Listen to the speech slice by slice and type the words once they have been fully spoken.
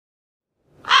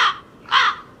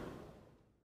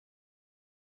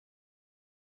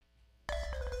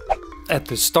At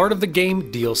the start of the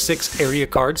game, deal 6 area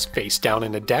cards face down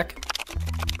in a deck.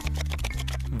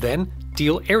 Then,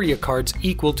 deal area cards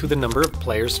equal to the number of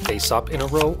players face up in a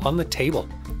row on the table.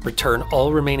 Return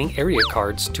all remaining area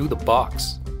cards to the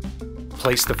box.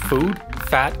 Place the food,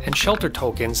 fat, and shelter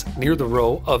tokens near the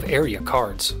row of area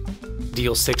cards.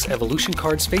 Deal 6 evolution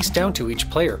cards face down to each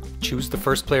player. Choose the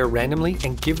first player randomly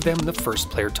and give them the first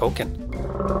player token.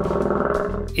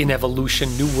 In Evolution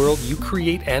New World, you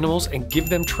create animals and give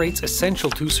them traits essential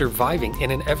to surviving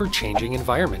in an ever-changing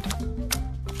environment.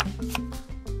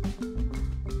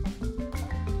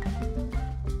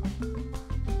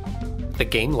 The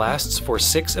game lasts for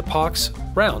 6 epochs,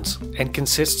 rounds, and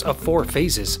consists of 4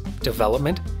 phases: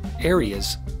 development,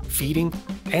 areas, feeding,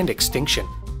 and extinction.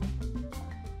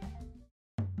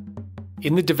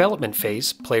 In the development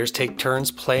phase, players take turns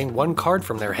playing 1 card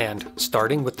from their hand,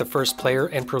 starting with the first player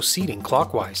and proceeding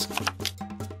clockwise.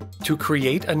 To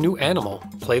create a new animal,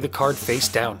 play the card face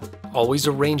down. Always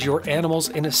arrange your animals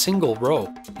in a single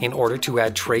row. In order to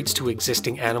add traits to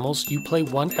existing animals, you play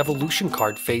 1 evolution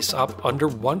card face up under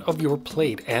one of your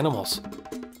played animals.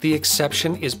 The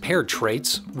exception is paired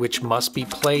traits, which must be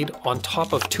played on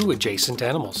top of 2 adjacent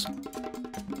animals.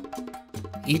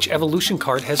 Each evolution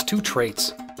card has 2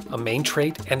 traits, a main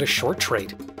trait and a short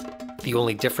trait. The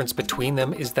only difference between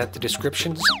them is that the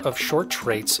descriptions of short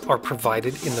traits are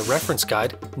provided in the reference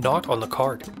guide, not on the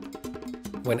card.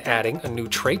 When adding a new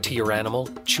trait to your animal,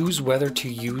 choose whether to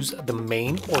use the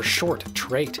main or short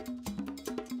trait.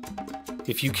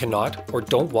 If you cannot or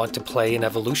don't want to play an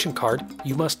evolution card,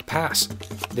 you must pass.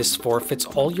 This forfeits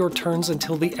all your turns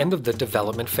until the end of the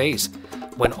development phase.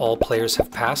 When all players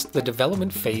have passed, the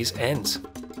development phase ends.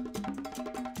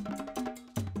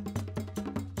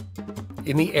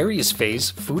 In the areas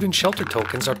phase, food and shelter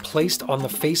tokens are placed on the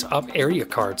face-up area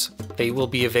cards. They will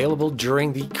be available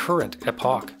during the current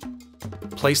epoch.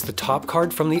 Place the top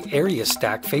card from the area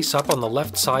stack face up on the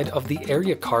left side of the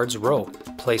area cards row.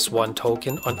 Place 1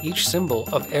 token on each symbol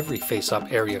of every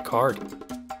face-up area card.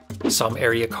 Some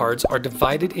area cards are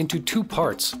divided into 2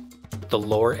 parts. The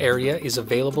lower area is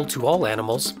available to all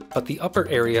animals, but the upper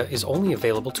area is only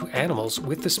available to animals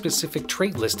with the specific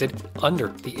trait listed under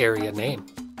the area name.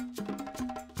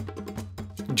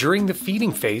 During the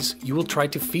feeding phase, you will try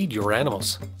to feed your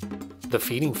animals. The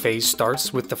feeding phase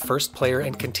starts with the first player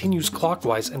and continues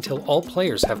clockwise until all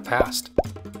players have passed.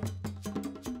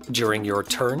 During your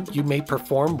turn, you may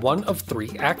perform one of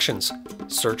 3 actions: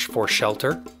 search for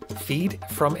shelter, feed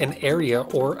from an area,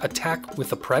 or attack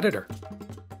with a predator.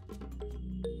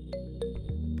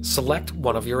 Select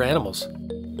one of your animals.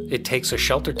 It takes a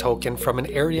shelter token from an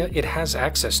area it has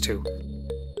access to.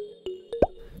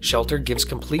 Shelter gives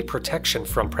complete protection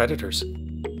from predators.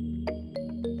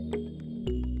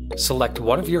 Select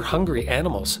one of your hungry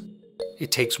animals.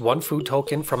 It takes 1 food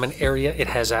token from an area it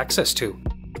has access to.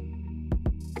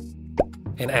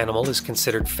 An animal is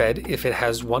considered fed if it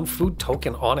has 1 food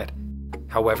token on it.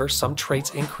 However, some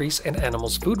traits increase an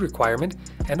animal's food requirement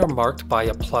and are marked by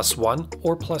a +1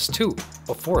 or +2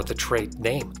 before the trait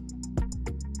name.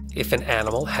 If an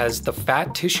animal has the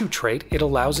fat tissue trait, it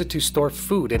allows it to store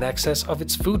food in excess of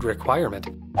its food requirement.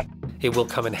 It will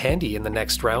come in handy in the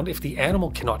next round if the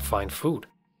animal cannot find food.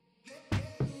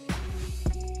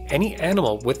 Any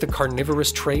animal with the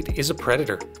carnivorous trait is a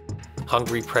predator.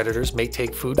 Hungry predators may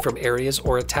take food from areas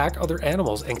or attack other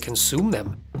animals and consume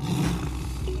them.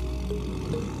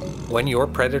 When your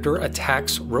predator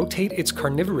attacks, rotate its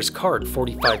carnivorous card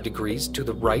 45 degrees to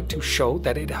the right to show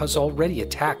that it has already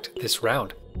attacked this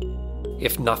round.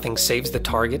 If nothing saves the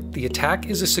target, the attack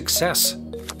is a success.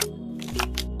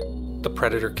 The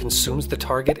predator consumes the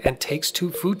target and takes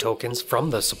 2 food tokens from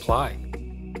the supply.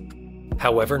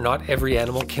 However, not every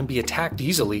animal can be attacked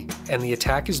easily, and the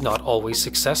attack is not always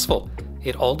successful.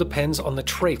 It all depends on the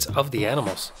traits of the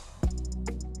animals.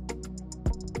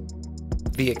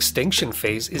 The extinction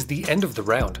phase is the end of the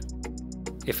round.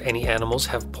 If any animals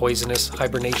have poisonous,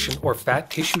 hibernation, or fat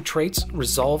tissue traits,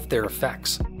 resolve their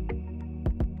effects.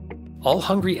 All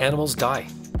hungry animals die.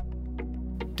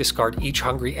 Discard each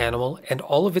hungry animal and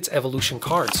all of its evolution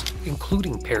cards,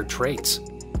 including paired traits.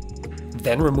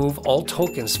 Then remove all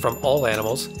tokens from all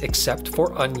animals except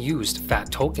for unused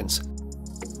fat tokens.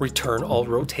 Return all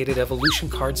rotated evolution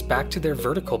cards back to their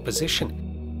vertical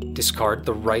position. Discard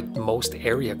the rightmost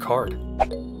area card.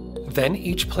 Then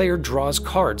each player draws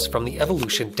cards from the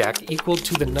evolution deck equal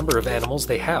to the number of animals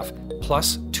they have,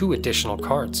 plus 2 additional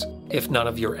cards. If none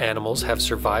of your animals have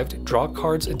survived, draw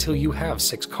cards until you have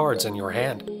 6 cards in your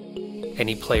hand.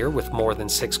 Any player with more than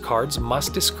 6 cards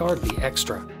must discard the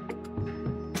extra.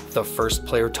 The first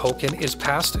player token is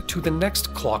passed to the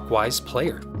next clockwise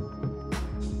player.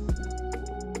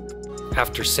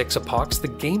 After 6 epochs, the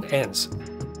game ends.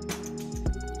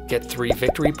 Get 3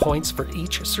 victory points for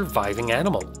each surviving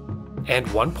animal, and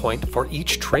 1 point for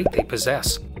each trait they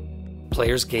possess.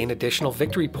 Players gain additional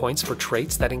victory points for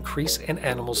traits that increase an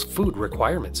animal's food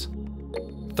requirements.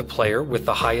 The player with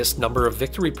the highest number of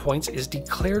victory points is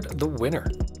declared the winner.